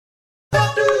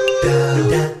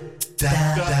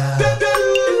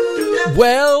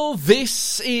Well,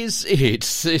 this is it.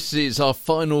 This is our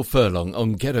final furlong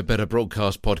on Get a Better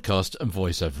Broadcast podcast and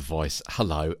Voice Over Voice.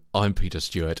 Hello, I'm Peter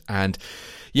Stewart, and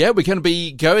yeah, we're going to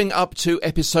be going up to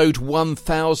episode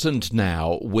 1000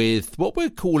 now with what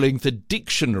we're calling the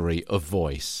Diction-ary of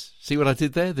Voice. See what I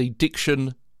did there? The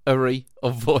Diction-ary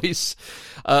of Voice.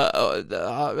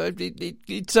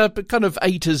 It's a kind of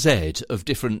A to Z of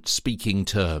different speaking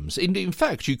terms. In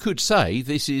fact, you could say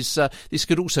this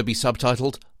could also be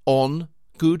subtitled On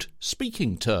Good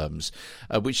Speaking Terms,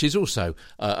 which is also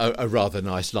a rather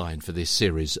nice line for this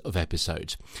series of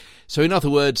episodes. So in other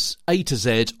words, A to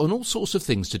Z on all sorts of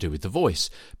things to do with the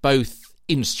voice, both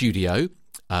in studio,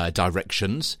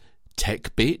 directions,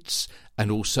 tech bits, and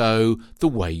also the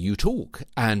way you talk,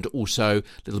 and also a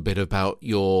little bit about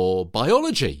your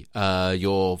biology,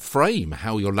 your frame,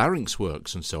 how your larynx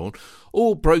works and so on,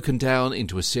 all broken down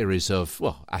into a series of,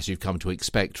 well, as you've come to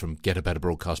expect from Get a Better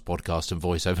Broadcast podcast and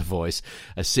Voice Over Voice,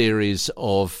 a series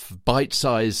of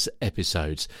bite-sized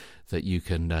episodes that you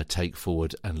can take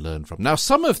forward and learn from. Now,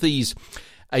 some of these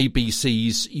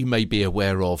ABCs you may be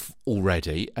aware of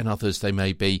already, and others they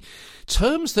may be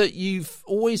terms that you've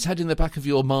always had in the back of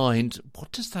your mind.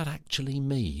 What does that actually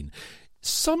mean?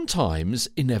 Sometimes,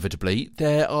 inevitably,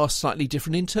 there are slightly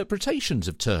different interpretations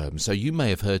of terms, so you may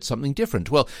have heard something different.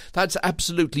 Well, that's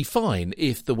absolutely fine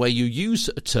if the way you use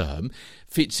a term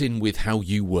fits in with how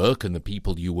you work and the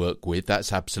people you work with.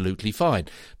 That's absolutely fine.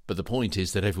 But the point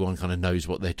is that everyone kind of knows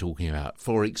what they're talking about.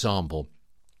 For example,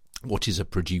 what is a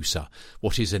producer?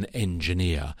 What is an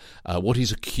engineer? What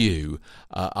is a cue?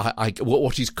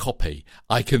 What is copy?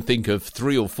 I can think of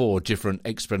 3 or 4 different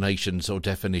explanations or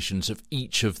definitions of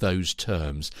each of those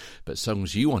terms. But as long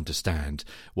as you understand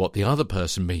what the other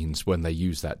person means when they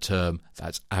use that term,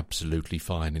 that's absolutely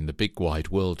fine. In the big wide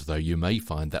world, though, you may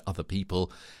find that other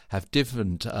people have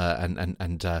different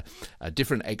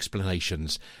different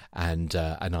explanations and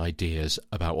ideas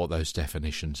about what those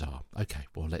definitions are. Okay,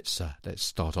 well let's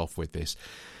start off with this.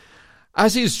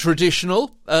 As is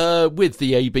traditional with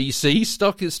the ABC,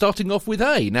 starting off with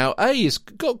A. Now, A has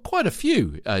got quite a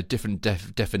few different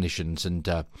definitions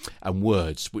and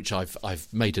words, which I've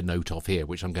made a note of here,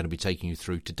 which I'm going to be taking you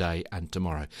through today and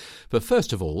tomorrow. But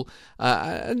first of all,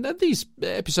 and these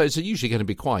episodes are usually going to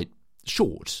be quite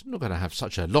short. I'm not going to have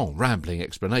such a long, rambling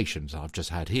explanation as I've just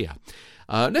had here.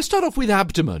 Let's start off with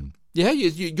abdomen. Yeah,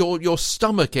 your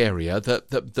stomach area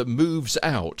that moves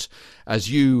out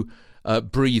as you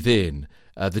breathe in.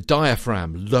 The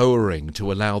diaphragm lowering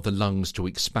to allow the lungs to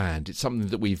expand. It's something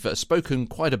that we've spoken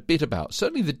quite a bit about.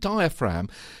 Certainly the diaphragm.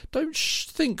 Don't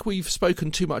think we've spoken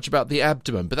too much about the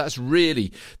abdomen, but that's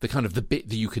really the kind of the bit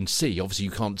that you can see. Obviously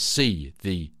you can't see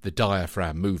the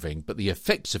diaphragm moving, but the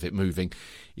effects of it moving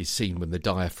is seen when the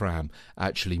diaphragm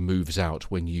actually moves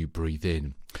out when you breathe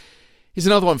in. Here's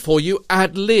another one for you.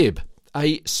 Ad lib.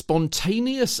 A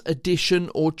spontaneous addition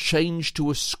or change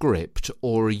to a script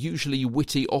or a usually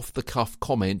witty off-the-cuff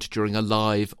comment during a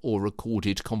live or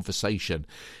recorded conversation.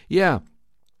 Yeah,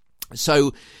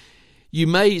 so you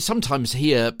may sometimes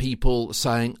hear people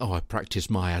saying, oh, I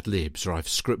practiced my ad-libs, or I've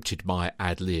scripted my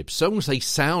ad-libs. So long as they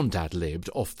sound ad-libbed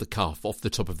off the cuff, off the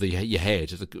top of your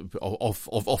head,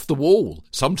 off the wall,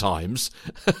 sometimes,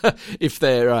 if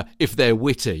they're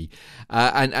witty.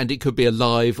 And it could be a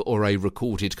live or a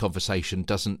recorded conversation,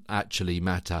 doesn't actually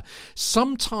matter.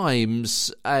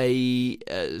 Sometimes a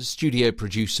studio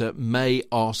producer may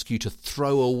ask you to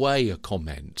throw away a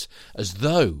comment as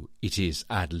though it is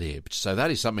ad-libbed. So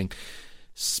that is something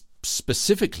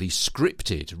specifically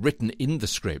scripted, written in the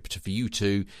script for you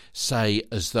to say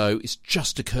as though it's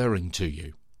just occurring to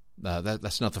you.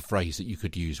 That's another phrase that you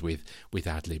could use with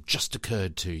ad-lib. Just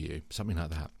occurred to you, something like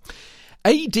that.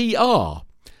 ADR,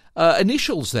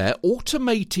 initials there,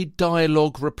 automated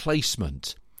dialogue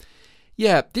replacement.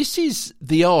 Yeah, this is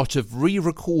the art of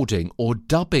re-recording or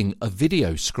dubbing a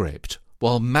video script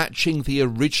while matching the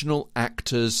original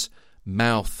actor's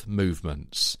mouth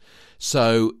movements.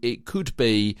 So it could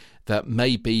be that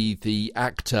maybe the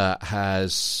actor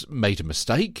has made a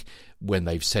mistake when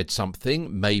they've said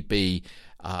something. Maybe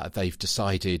they've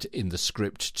decided in the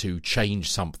script to change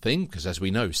something, because as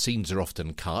we know, scenes are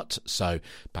often cut. So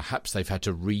perhaps they've had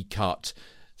to recut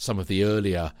some of the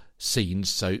earlier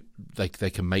scenes so they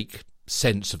can make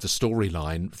sense of the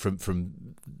storyline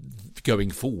from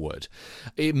going forward.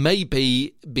 It may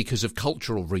be because of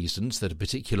cultural reasons that a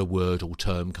particular word or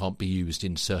term can't be used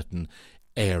in certain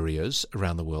areas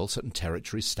around the world, certain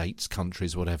territories, states,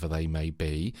 countries, whatever they may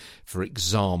be. For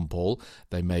example,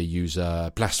 they may use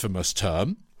a blasphemous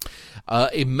term.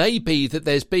 It may be that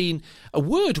there's been a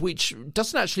word which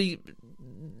doesn't actually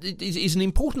is an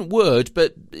important word,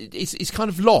 but it's kind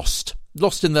of lost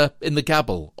in the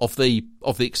gabble of the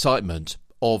excitement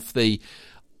of the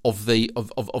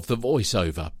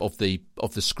voiceover, of the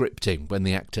scripting when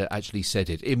the actor actually said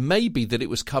it. It may be that it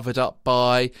was covered up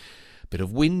by a bit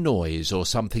of wind noise or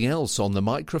something else on the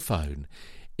microphone.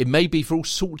 It may be for all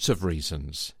sorts of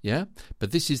reasons, yeah?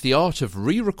 But this is the art of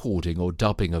re-recording or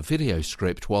dubbing a video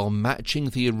script while matching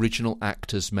the original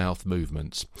actor's mouth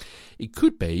movements. It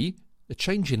could be a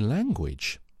change in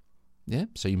language, yeah?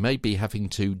 So you may be having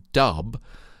to dub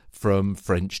from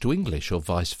French to English or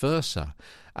vice versa.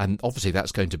 And obviously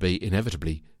that's going to be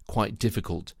inevitably quite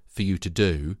difficult for you to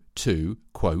do, to,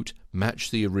 quote, match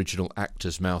the original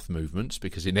actor's mouth movements,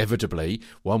 because inevitably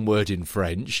one word in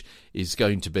French is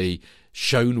going to be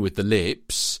shown with the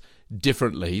lips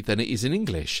differently than it is in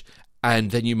English.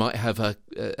 And then you might have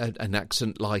an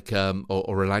accent like,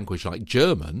 or a language like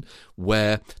German,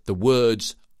 where the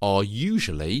words are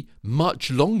usually much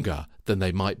longer than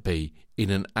they might be in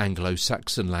an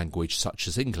Anglo-Saxon language such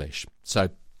as English. So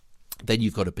then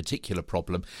you've got a particular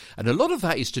problem. And a lot of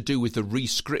that is to do with the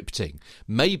re-scripting.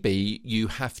 Maybe you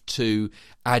have to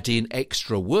add in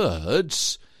extra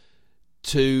words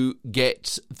to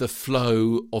get the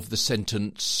flow of the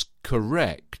sentence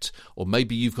correct. Or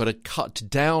maybe you've got to cut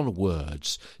down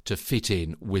words to fit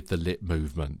in with the lip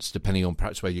movements, depending on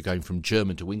perhaps where you're going from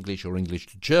German to English or English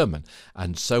to German,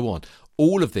 and so on.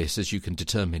 All of this, as you can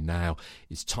determine now,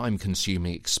 is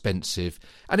time-consuming, expensive,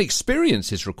 and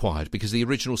experience is required, because the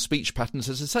original speech patterns,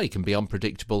 as I say, can be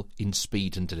unpredictable in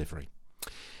speed and delivery.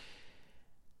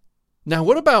 Now,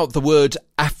 what about the word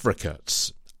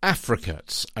affricates?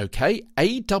 Affricates, okay?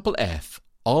 A-F-F-R-I-C-A-T-E-S.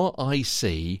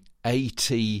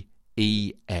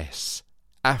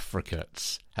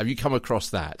 Affricates. Have you come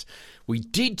across that? We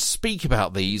did speak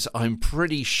about these, I'm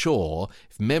pretty sure,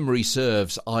 if memory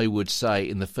serves, I would say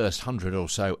in the first 100 or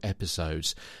so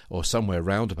episodes, or somewhere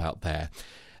round about there.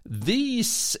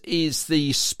 This is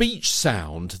the speech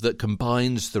sound that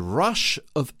combines the rush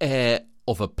of air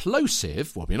of a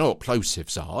plosive. Well, we know what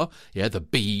plosives are, yeah, the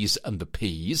B's and the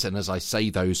P's, and as I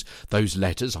say those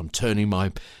letters, I'm turning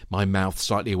my mouth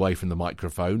slightly away from the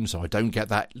microphone so I don't get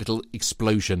that little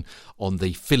explosion on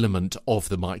the filament of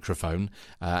the microphone,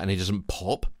 and it doesn't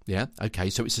pop, yeah, okay,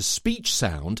 so it's a speech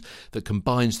sound that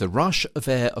combines the rush of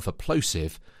air of a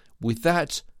plosive with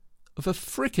that of a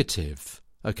fricative.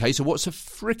 Okay, so what's a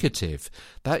fricative?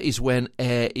 That is when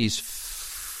air is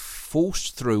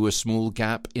forced through a small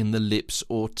gap in the lips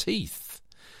or teeth.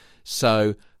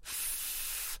 So,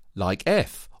 like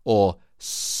F, or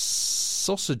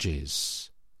sausages,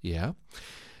 yeah?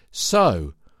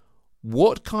 So,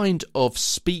 what kind of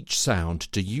speech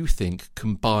sound do you think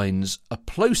combines a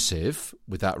plosive,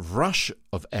 with that rush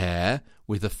of air,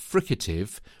 with a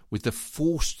fricative, with the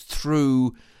forced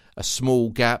through a small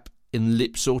gap in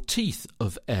lips or teeth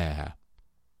of air?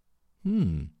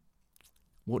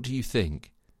 What do you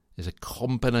think? There's a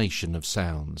combination of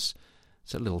sounds.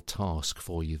 It's a little task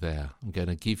for you there. I'm going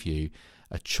to give you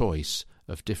a choice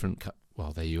of different...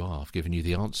 Well, there you are. I've given you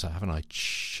the answer, haven't I?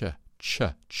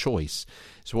 Choice.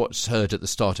 So what's heard at the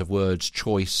start of words?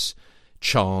 Choice,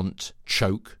 chant,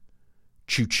 choke,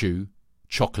 choo-choo,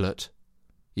 chocolate.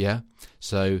 Yeah?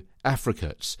 So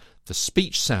affricates, the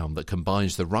speech sound that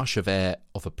combines the rush of air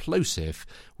of a plosive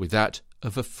with that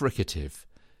of a fricative.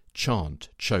 Chant,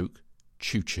 choke,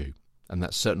 choo-choo. And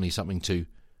that's certainly something to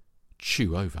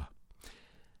chew over.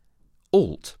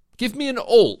 Alt. Give me an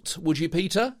alt, would you,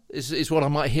 Peter? Is what I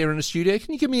might hear in a studio.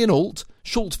 Can you give me an alt?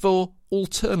 Short for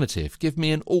alternative. Give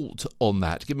me an alt on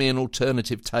that. Give me an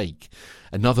alternative take.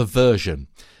 Another version.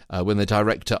 When the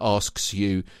director asks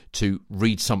you to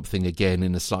read something again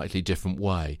in a slightly different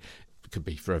way. It could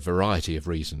be for a variety of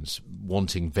reasons.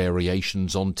 Wanting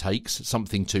variations on takes.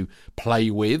 Something to play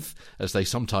with, as they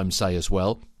sometimes say as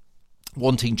well.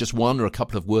 Wanting just one or a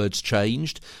couple of words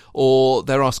changed, or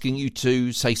they're asking you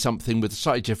to say something with a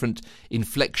slightly different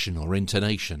inflection or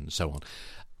intonation, so on.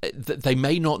 They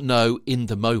may not know in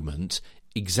the moment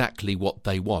exactly what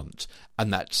they want,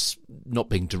 and that's not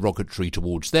being derogatory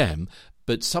towards them,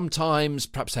 but sometimes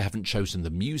perhaps they haven't chosen the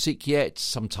music yet,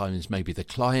 sometimes maybe the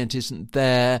client isn't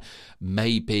there,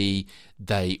 maybe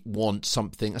they want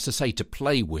something, as I say, to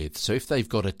play with. So if they've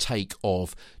got a take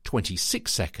of 26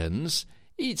 seconds...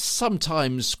 it's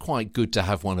sometimes quite good to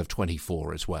have one of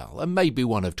 24 as well, and maybe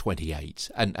one of 28,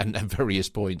 and various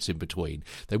points in between.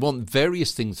 They want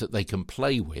various things that they can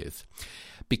play with.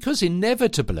 because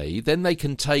inevitably then they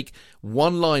can take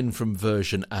one line from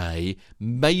version A,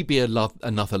 maybe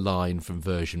another line from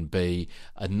version B,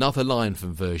 another line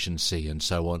from version C, and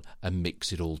so on, and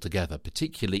mix it all together,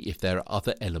 particularly if there are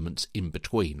other elements in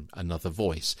between, another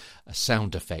voice, a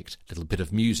sound effect, a little bit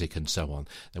of music, and so on.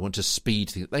 They want to speed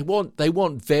things. They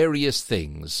want various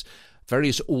things,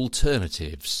 various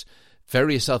alternatives,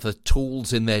 various other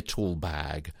tools in their tool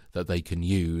bag that they can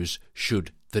use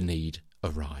should the need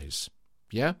arise.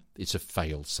 Yeah? It's a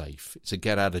fail-safe. It's a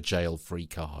get-out-of-jail-free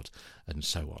card, and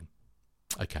so on.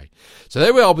 Okay, so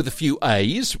there we are with a few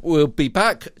A's. We'll be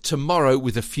back tomorrow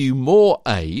with a few more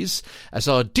A's as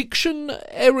our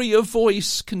Diction-ary of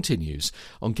Voice continues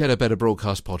on Get a Better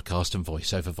Broadcast Podcast and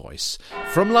Voice Over Voice.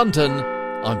 From London,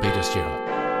 I'm Peter Stewart.